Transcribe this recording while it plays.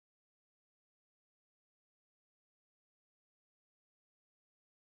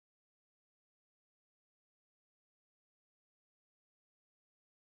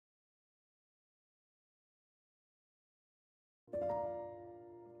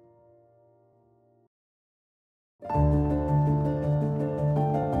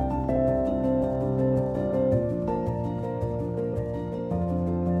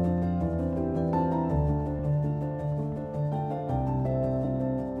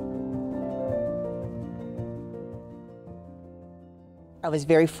I was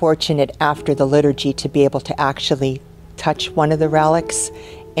very fortunate after the liturgy to be able to actually touch one of the relics,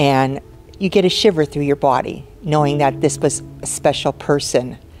 and you get a shiver through your body knowing that this was a special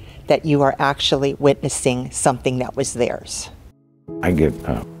person, that you are actually witnessing something that was theirs. I get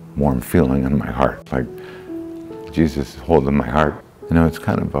a warm feeling in my heart, like Jesus is holding my heart. You know, it's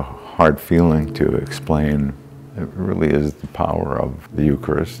kind of a hard feeling to explain. It really is the power of the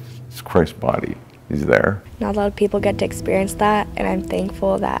Eucharist. It's Christ's body. He's there. Not a lot of people get to experience that, and I'm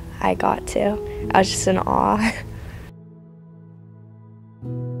thankful that I got to. I was just in awe.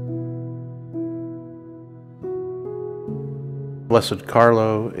 Blessed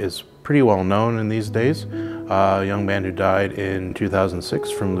Carlo is pretty well known in these days. A young man who died in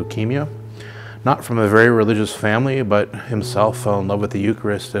 2006 from leukemia. Not from a very religious family, but himself fell in love with the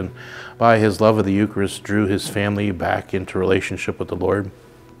Eucharist, and by his love of the Eucharist drew his family back into relationship with the Lord.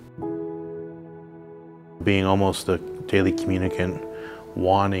 Being almost a daily communicant,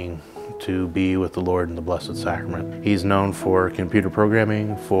 wanting to be with the Lord in the Blessed Sacrament. He's known for computer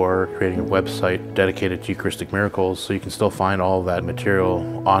programming, for creating a website dedicated to Eucharistic miracles, so you can still find all of that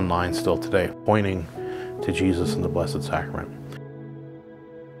material online still today, pointing to Jesus in the Blessed Sacrament.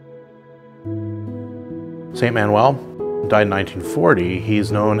 St. Manuel died in 1940.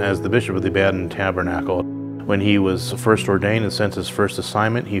 He's known as the Bishop of the Abandoned Tabernacle. When he was first ordained and sent his first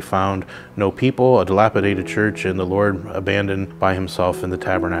assignment, he found no people, a dilapidated church, and the Lord abandoned by himself in the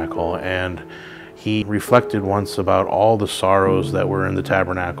tabernacle. And he reflected once about all the sorrows that were in the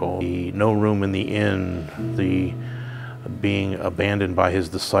tabernacle, the no room in the inn, the being abandoned by his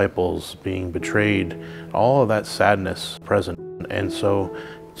disciples, being betrayed, all of that sadness present. And so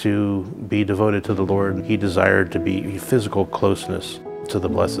to be devoted to the Lord, he desired to be physical closeness to the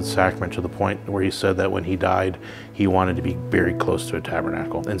Blessed Sacrament, to the point where he said that when he died, he wanted to be very close to a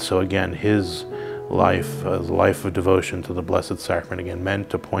tabernacle. And so again, his life, a life of devotion to the Blessed Sacrament, again, meant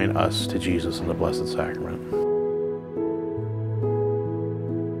to point us to Jesus in the Blessed Sacrament.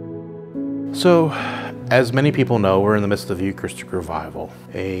 So, as many people know, we're in the midst of Eucharistic revival,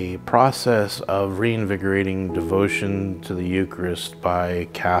 a process of reinvigorating devotion to the Eucharist by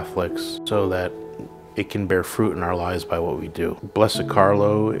Catholics so that it can bear fruit in our lives by what we do. Blessed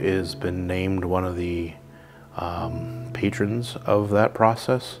Carlo has been named one of the patrons of that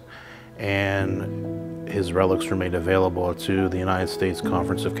process, and his relics were made available to the United States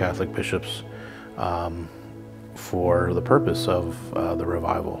Conference of Catholic Bishops for the purpose of the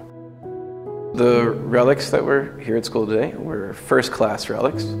revival. The relics that were here at school today were first-class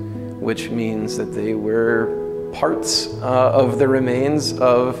relics, which means that they were parts of the remains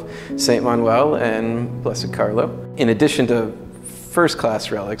of St. Manuel and Blessed Carlo. In addition to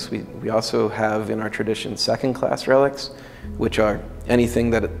first-class relics, we also have in our tradition second-class relics, which are anything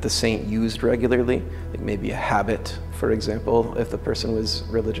that the saint used regularly, like maybe a habit, for example, if the person was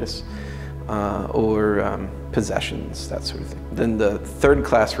religious, or possessions, that sort of thing. Then the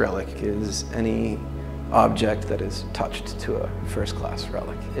third-class relic is any object that is touched to a first-class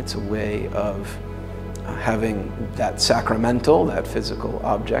relic. It's a way of having that sacramental, that physical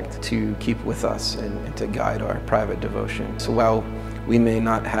object to keep with us and to guide our private devotion. So while we may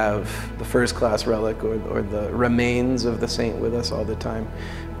not have the first-class relic or the remains of the saint with us all the time,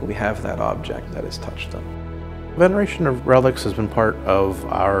 we have that object that is touched them. Veneration of relics has been part of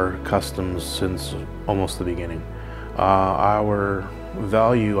our customs since almost the beginning. Our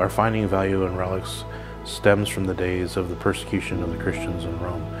finding value in relics stems from the days of the persecution of the Christians in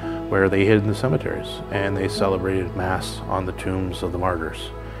Rome, where they hid in the cemeteries and they celebrated Mass on the tombs of the martyrs.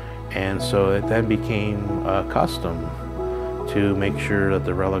 And so it then became a custom to make sure that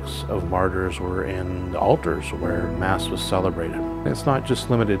the relics of martyrs were in the altars where Mass was celebrated. It's not just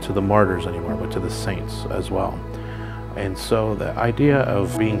limited to the martyrs anymore, but to the saints as well. And so the idea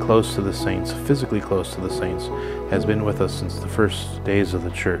of being close to the saints, physically close to the saints, has been with us since the first days of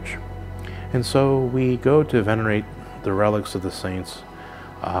the Church. And so we go to venerate the relics of the saints,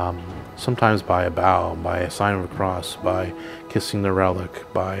 sometimes by a bow, by a sign of a cross, by kissing the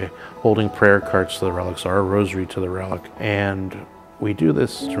relic, by holding prayer cards to the relics, or a rosary to the relic. And we do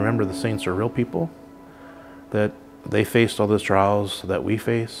this to remember the saints are real people, that they faced all the trials that we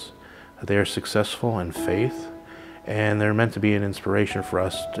face, that they are successful in faith, and they're meant to be an inspiration for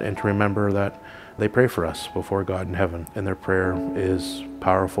us and to remember that they pray for us before God in heaven, and their prayer is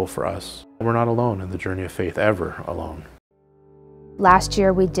powerful for us. We're not alone in the journey of faith, ever alone. Last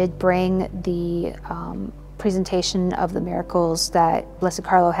year we did bring the presentation of the miracles that Blessed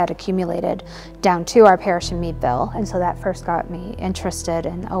Carlo had accumulated down to our parish in Meadville, and so that first got me interested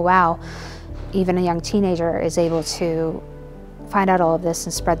in, oh wow, even a young teenager is able to find out all of this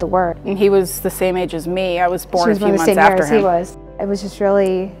and spread the word. And he was the same age as me. I was born a few months after him. He was. It was just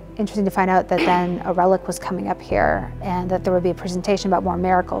really interesting to find out that then a relic was coming up here and that there would be a presentation about more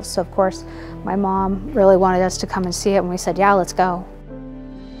miracles. So of course, my mom really wanted us to come and see it, and we said, yeah, let's go.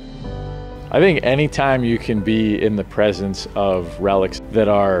 I think anytime you can be in the presence of relics that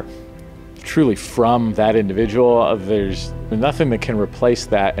are truly from that individual, there's nothing that can replace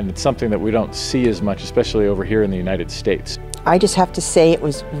that, and it's something that we don't see as much, especially over here in the United States. I just have to say it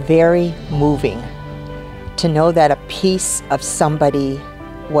was very moving to know that a piece of somebody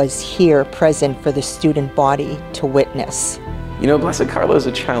was here present for the student body to witness. You know, Blessed Carlo is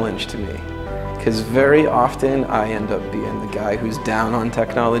a challenge to me, because very often I end up being the guy who's down on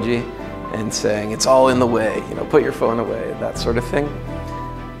technology and saying it's all in the way, you know, put your phone away, that sort of thing.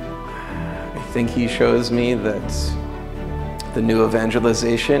 I think he shows me that the new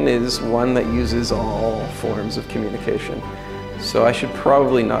evangelization is one that uses all forms of communication. So I should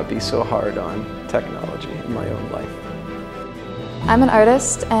probably not be so hard on technology in my own life. I'm an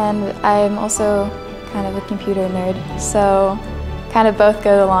artist, and I'm also kind of a computer nerd, so kind of both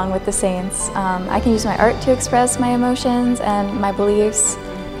go along with the saints. I can use my art to express my emotions and my beliefs,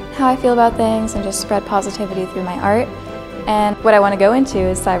 how I feel about things, and just spread positivity through my art. And what I want to go into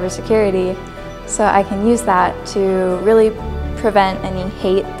is cybersecurity, so I can use that to really prevent any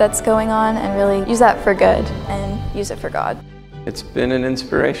hate that's going on and really use that for good and use it for God. It's been an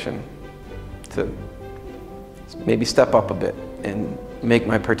inspiration to maybe step up a bit and make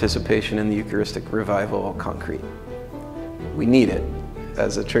my participation in the Eucharistic revival concrete. We need it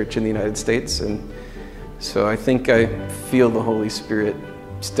as a church in the United States, and so I think I feel the Holy Spirit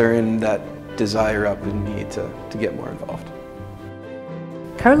stirring that desire up in me to get more involved.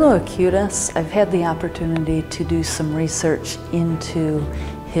 Carlo Acutis, I've had the opportunity to do some research into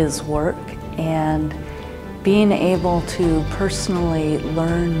his work, and being able to personally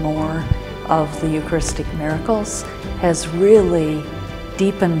learn more of the Eucharistic miracles has really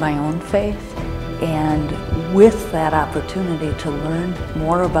deepened my own faith. And with that opportunity to learn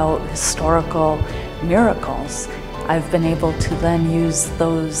more about historical miracles, I've been able to then use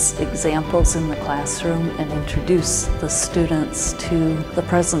those examples in the classroom and introduce the students to the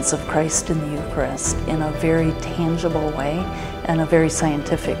presence of Christ in the Eucharist in a very tangible way and a very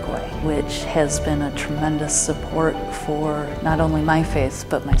scientific way, which has been a tremendous support for not only my faith,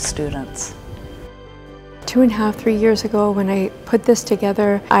 but my students. 2.5, 3 years ago when I put this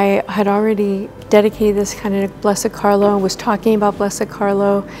together, I had already dedicated this kind of to Blessed Carlo, was talking about Blessed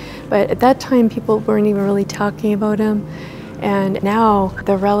Carlo, but at that time people weren't even really talking about him. And now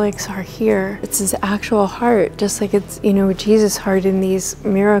the relics are here. It's his actual heart, just like it's, you know, Jesus' heart in these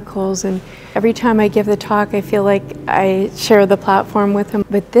miracles. And every time I give the talk, I feel like I share the platform with him.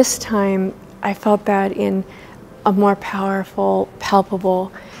 But this time, I felt that in a more powerful,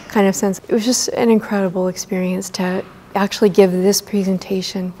 palpable kind of sense. It was just an incredible experience to actually give this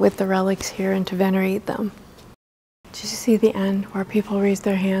presentation with the relics here and to venerate them. Did you see the end where people raise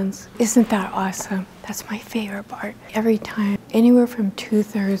their hands? Isn't that awesome? That's my favorite part. Every time, anywhere from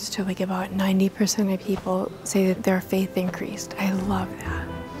 2/3 to like about 90% of people say that their faith increased. I love that.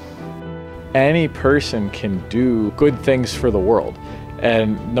 Any person can do good things for the world.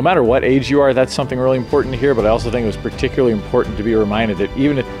 And no matter what age you are, that's something really important to hear, but I also think it was particularly important to be reminded that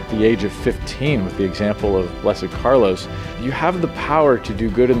even at the age of 15, with the example of Blessed Carlos, you have the power to do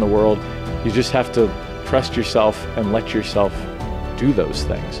good in the world. You just have to trust yourself and let yourself do those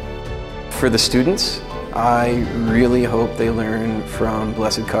things. For the students, I really hope they learn from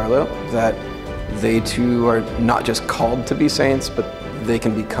Blessed Carlo that they too are not just called to be saints, but they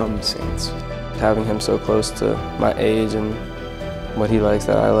can become saints. Having him so close to my age and what he likes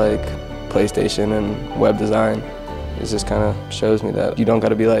that I like, PlayStation and web design, it just kind of shows me that you don't got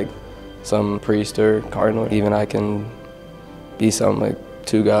to be like some priest or cardinal. Even I can be something like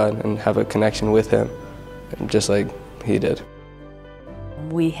to God and have a connection with him, just like he did.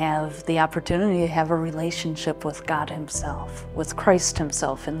 We have the opportunity to have a relationship with God himself, with Christ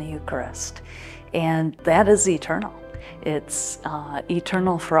himself in the Eucharist, and that is eternal. It's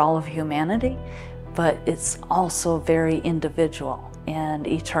eternal for all of humanity, but it's also very individual and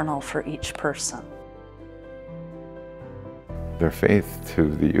eternal for each person. Their faith to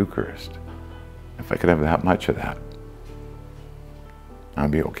the Eucharist, if I could have that much of that,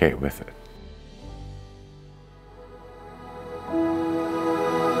 I'd be okay with it.